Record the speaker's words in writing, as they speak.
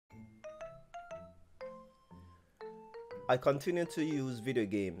I continue to use video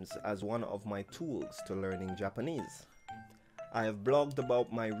games as one of my tools to learning Japanese. I have blogged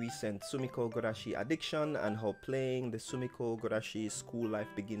about my recent Sumikko Gurashi addiction and how playing the Sumikko Gurashi School Life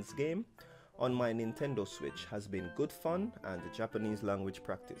Begins game on my Nintendo Switch has been good fun and Japanese language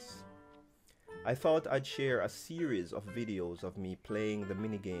practice. I thought I'd share a series of videos of me playing the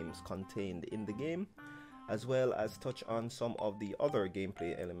minigames contained in the game, as well as touch on some of the other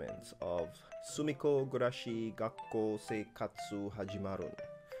gameplay elements of Sumikko Gurashi Gakko Seikatsu Hajimaru.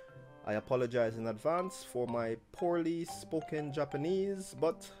 I apologize in advance for my poorly spoken Japanese,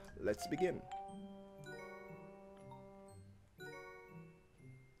 but let's begin.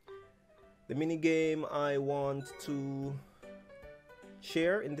 The minigame I want to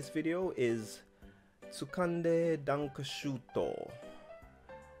share in this video is Tsukande Dankushooto,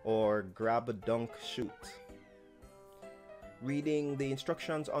 or grab, dunk, shoot. Reading the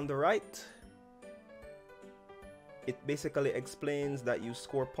instructions on the right, it basically explains that you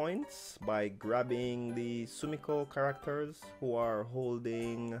score points by grabbing the Sumikko characters who are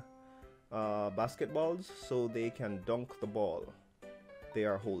holding basketballs so they can dunk the ball they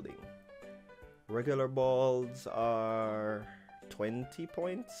are holding. Regular balls are 20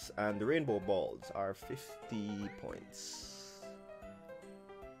 points and the rainbow balls are 50 points.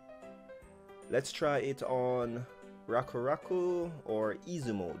 Let's try it on Raku Raku or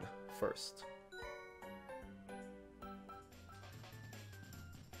easy mode first.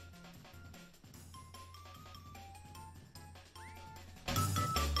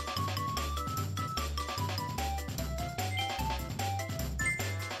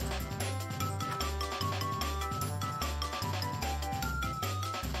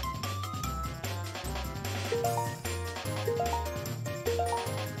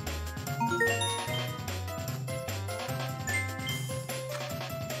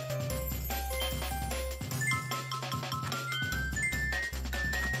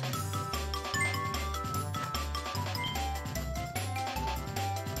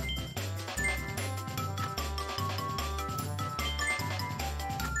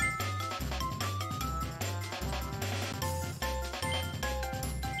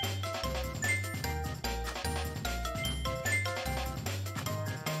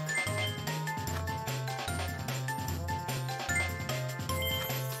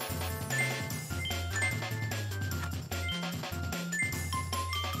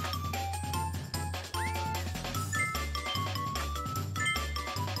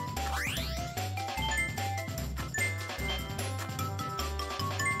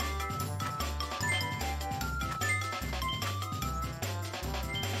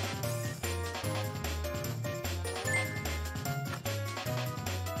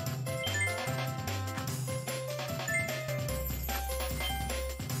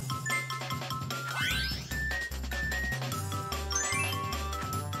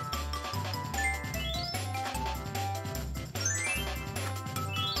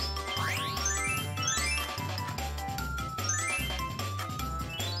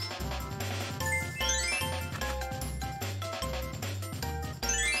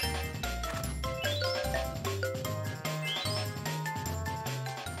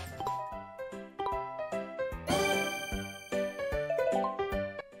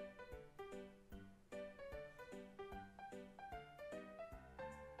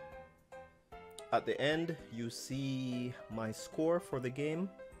 At the end, you see my score for the game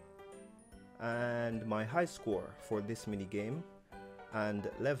and my high score for this mini game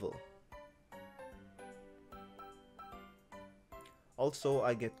and level. Also,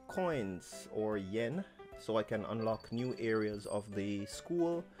 I get coins or yen so I can unlock new areas of the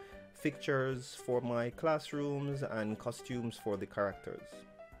school, fixtures for my classrooms, and costumes for the characters.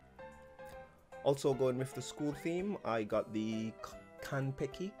 Also, going with the school theme, I got the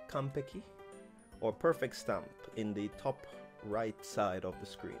kanpeki or perfect stamp in the top right side of the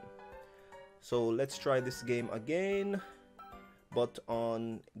screen. So let's try this game again, but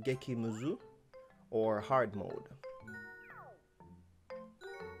on Gekimuzu or hard mode.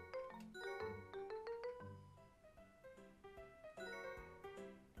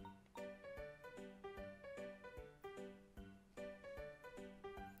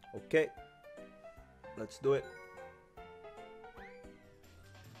 Okay, let's do it.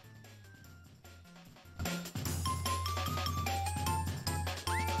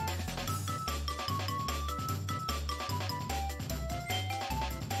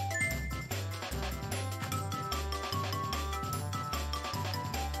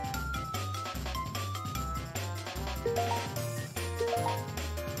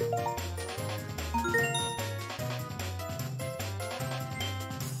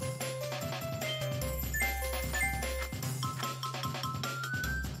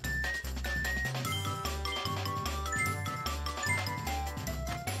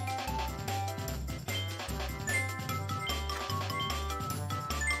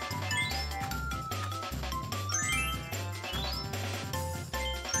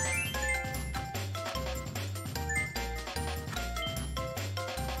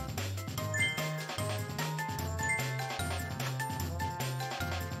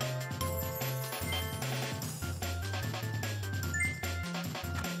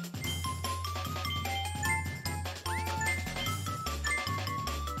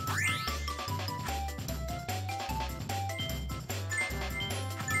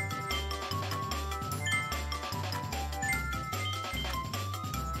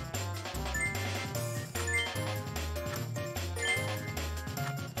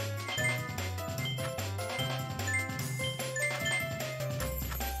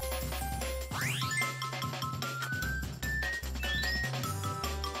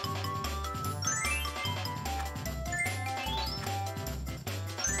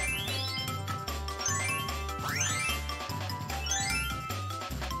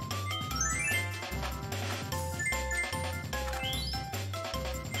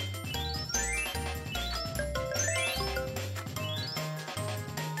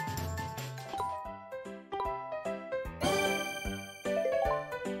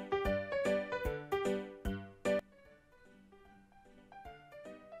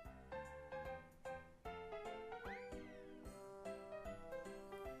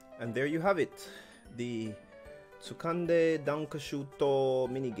 And there you have it, the Tsukande Dankushooto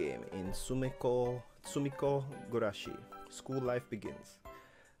minigame in Sumikko Gurashi. School life begins.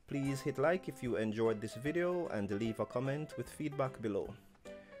 Please hit like if you enjoyed this video and leave a comment with feedback below.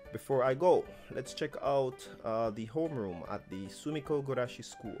 Before I go, let's check out the homeroom at the Sumikko Gurashi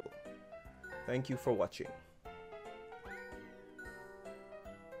school. Thank you for watching.